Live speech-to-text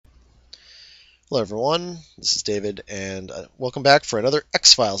Hello, everyone. This is David, and welcome back for another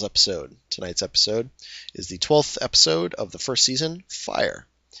X-Files episode. Tonight's episode is the 12th episode of the first season, Fire.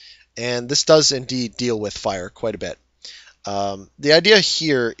 And this does indeed deal with fire quite a bit. The idea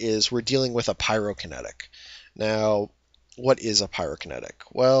here is we're dealing with a pyrokinetic. Now, what is a pyrokinetic?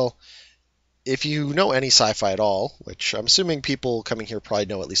 Well, if you know any sci-fi at all, which I'm assuming people coming here probably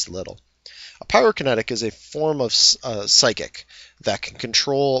know at least a little, a pyrokinetic is a form of psychic that can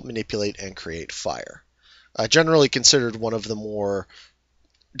control, manipulate, and create fire. Generally considered one of the more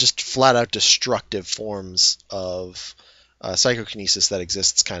just flat out destructive forms of psychokinesis that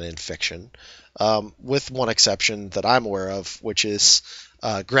exists kind of in fiction, with one exception that I'm aware of, which is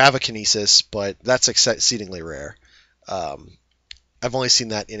gravikinesis, but that's exceedingly rare. I've only seen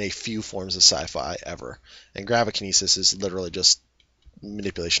that in a few forms of sci-fi ever, and gravikinesis is literally just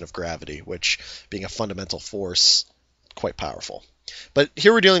manipulation of gravity, which being a fundamental force, quite powerful. But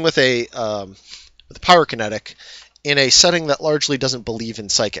here we're dealing with a pyrokinetic in a setting that largely doesn't believe in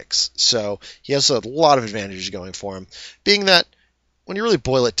psychics. So he has a lot of advantages going for him, being that when you really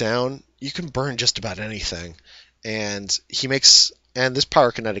boil it down, you can burn just about anything. And this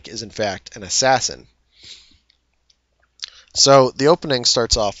pyrokinetic is in fact an assassin. So the opening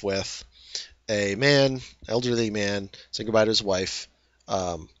starts off with a man, elderly man, saying goodbye to his wife,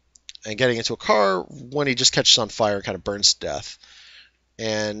 and getting into a car when he just catches on fire and kind of burns to death.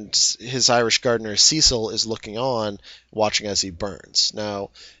 And his Irish gardener Cecil is looking on, watching as he burns.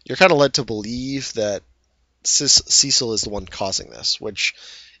 Now, you're kind of led to believe that Cecil is the one causing this, which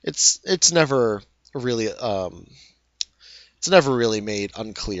it's never really made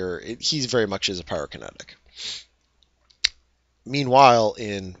unclear. He very much is a pyrokinetic. Meanwhile,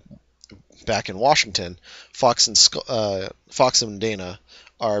 back in Washington, Fox and Dana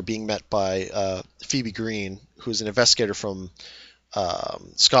are being met by Phoebe Green, who's an investigator from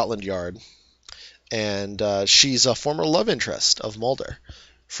Scotland Yard, and she's a former love interest of Mulder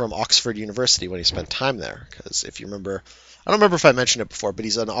from Oxford University when he spent time there. Because if you remember, I don't remember if I mentioned it before, but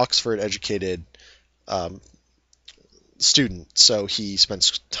he's an Oxford-educated student, so he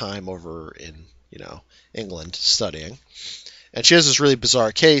spends time over in England studying. And she has this really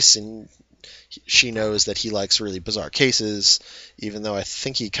bizarre case, and she knows that he likes really bizarre cases, even though I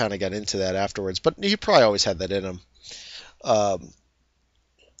think he kind of got into that afterwards. But he probably always had that in him.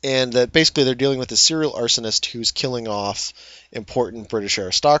 And that basically they're dealing with a serial arsonist who's killing off important British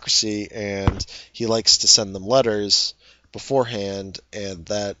aristocracy, and he likes to send them letters beforehand, and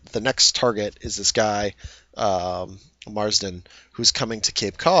that the next target is this guy, Marsden, who's coming to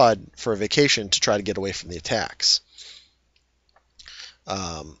Cape Cod for a vacation to try to get away from the attacks.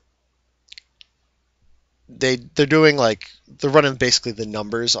 They're running basically the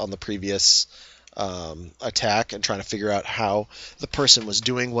numbers on the previous attack and trying to figure out how the person was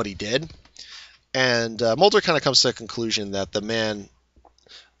doing what he did. And Mulder kind of comes to the conclusion that the man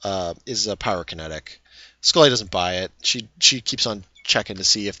is a pyrokinetic. Scully doesn't buy it. She keeps on checking to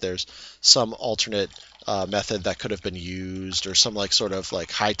see if there's some alternate method that could have been used, or some sort of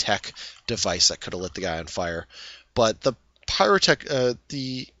high-tech device that could have lit the guy on fire. But the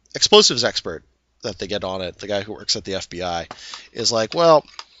the explosives expert that they get on it, the guy who works at the FBI, is like, well,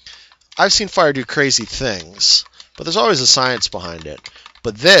 I've seen fire do crazy things, but there's always a science behind it.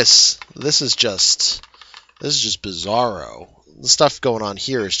 But this is just bizarro. The stuff going on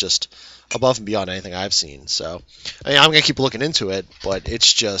here is just above and beyond anything I've seen. So, I'm gonna keep looking into it, but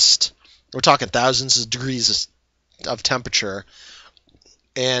it's just, we're talking thousands of degrees of temperature,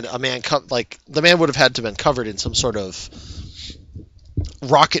 and the man would have had to have been covered in some sort of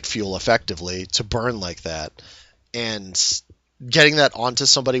rocket fuel, effectively, to burn like that, and getting that onto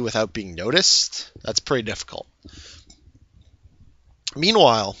somebody without being noticed, that's pretty difficult.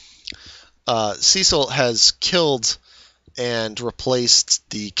 Meanwhile, Cecil has killed and replaced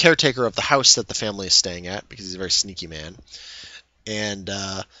the caretaker of the house that the family is staying at, because he's a very sneaky man, and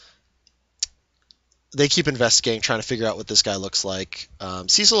they keep investigating, trying to figure out what this guy looks like.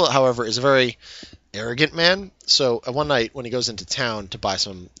 Cecil, however, is a very arrogant man. So one night when he goes into town to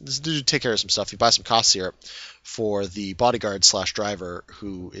take care of some stuff, he buys some cough syrup for the bodyguard / driver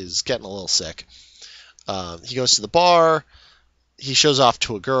who is getting a little sick. He goes to the bar. He shows off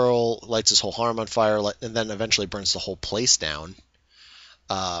to a girl, lights his whole harem on fire, and then eventually burns the whole place down.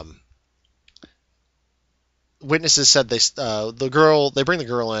 Witnesses said they bring the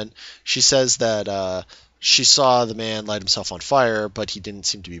girl in. She says that she saw the man light himself on fire, but he didn't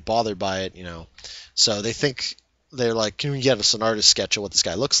seem to be bothered by it, So they're like, can we get us an artist sketch of what this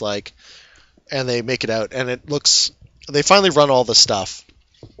guy looks like? And they make it out, and they finally run all the stuff.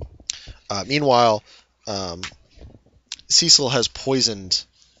 Meanwhile, Cecil has poisoned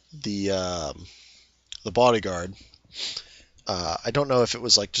the the bodyguard. I don't know if it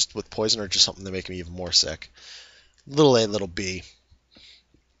was like just with poison or just something to make him even more sick. Little A, little B.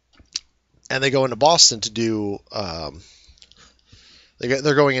 And they go into Boston to do.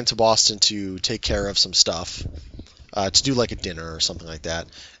 They're going into Boston to take care of some stuff, to do like a dinner or something like that.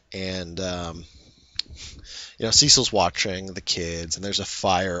 And Cecil's watching the kids, and there's a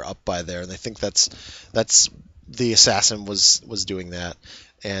fire up by there, and they think that's the assassin was doing that.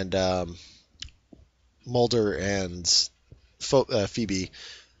 And Mulder and Phoebe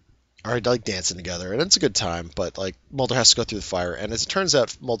are like dancing together, and it's a good time. But like Mulder has to go through the fire, and as it turns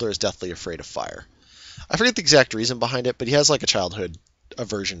out, Mulder is deathly afraid of fire. I forget the exact reason behind it, but he has like a childhood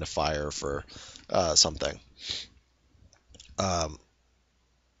aversion to fire for something. Um,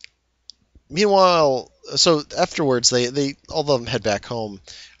 Meanwhile, so afterwards, they all of them head back home,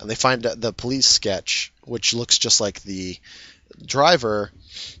 and they find the police sketch, which looks just like the driver,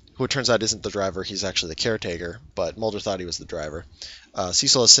 who it turns out isn't the driver. He's actually the caretaker, but Mulder thought he was the driver.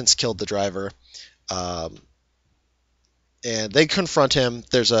 Cecil has since killed the driver, um, and they confront him.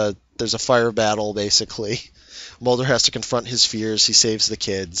 There's a fire battle basically. Mulder has to confront his fears. He saves the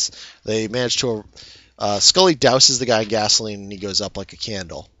kids. They manage to. Scully douses the guy in gasoline, and he goes up like a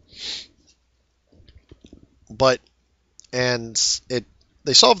candle. But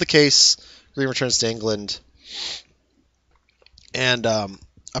they solve the case. Green returns to England, and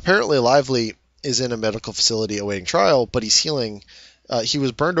apparently Lively is in a medical facility awaiting trial, but he's healing. He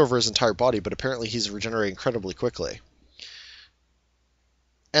was burned over his entire body, but apparently he's regenerating incredibly quickly.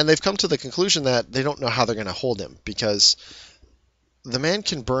 And they've come to the conclusion that they don't know how they're going to hold him, because the man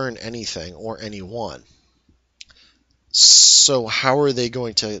can burn anything or anyone. So how are they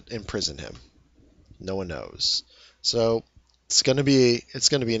going to imprison him? No one knows. So it's going to be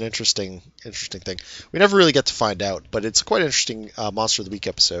an interesting thing. We never really get to find out, but it's quite interesting Monster of the Week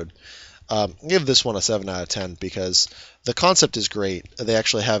episode. Give this one a 7 out of 10 because the concept is great. They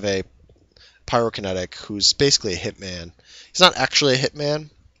actually have a pyrokinetic who's basically a hitman. He's not actually a hitman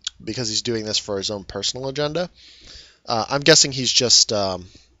because he's doing this for his own personal agenda. I'm guessing he's just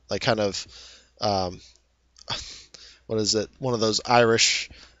like kind of what is it? One of those Irish,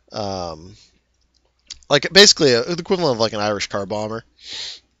 like basically the equivalent of like an Irish car bomber.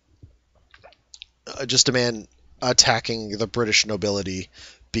 Just a man attacking the British nobility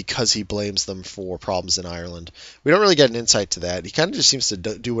because he blames them for problems in Ireland. We don't really get an insight to that. He kind of just seems to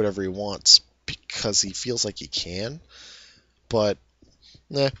do whatever he wants because he feels like he can. But,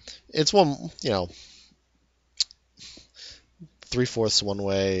 it's one, 3/4 one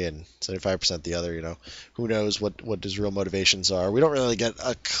way and 75% the other, who knows what his real motivations are. We don't really get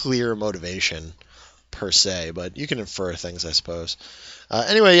a clear motivation per se, but you can infer things, I suppose.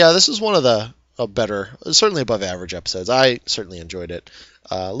 Anyway, yeah, this is one of the better, certainly above average episodes. I certainly enjoyed it.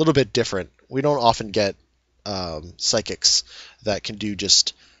 A little bit different. We don't often get psychics that can do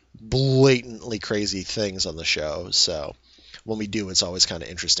just blatantly crazy things on the show, so when we do, it's always kind of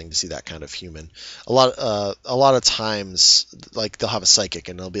interesting to see that kind of human. A lot of times, like they'll have a psychic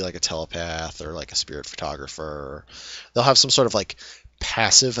and they'll be like a telepath or like a spirit photographer. Or they'll have some sort of like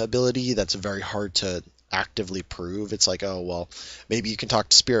passive ability that's very hard to actively prove. It's like, oh well, maybe you can talk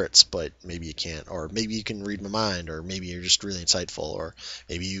to spirits, but maybe you can't, or maybe you can read my mind, or maybe you're just really insightful, or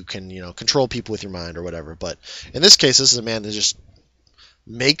maybe you can control people with your mind or whatever. But in this case, this is a man that just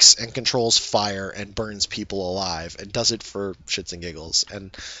makes and controls fire and burns people alive and does it for shits and giggles,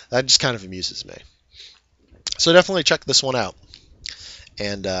 and that just kind of amuses me. So definitely check this one out,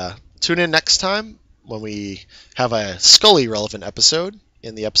 and tune in next time when we have a Scully relevant episode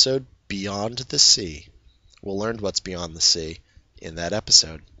in the episode Beyond the Sea. We'll learn what's beyond the sea in that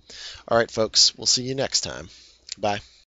episode. All right, folks, we'll see you next time. Bye.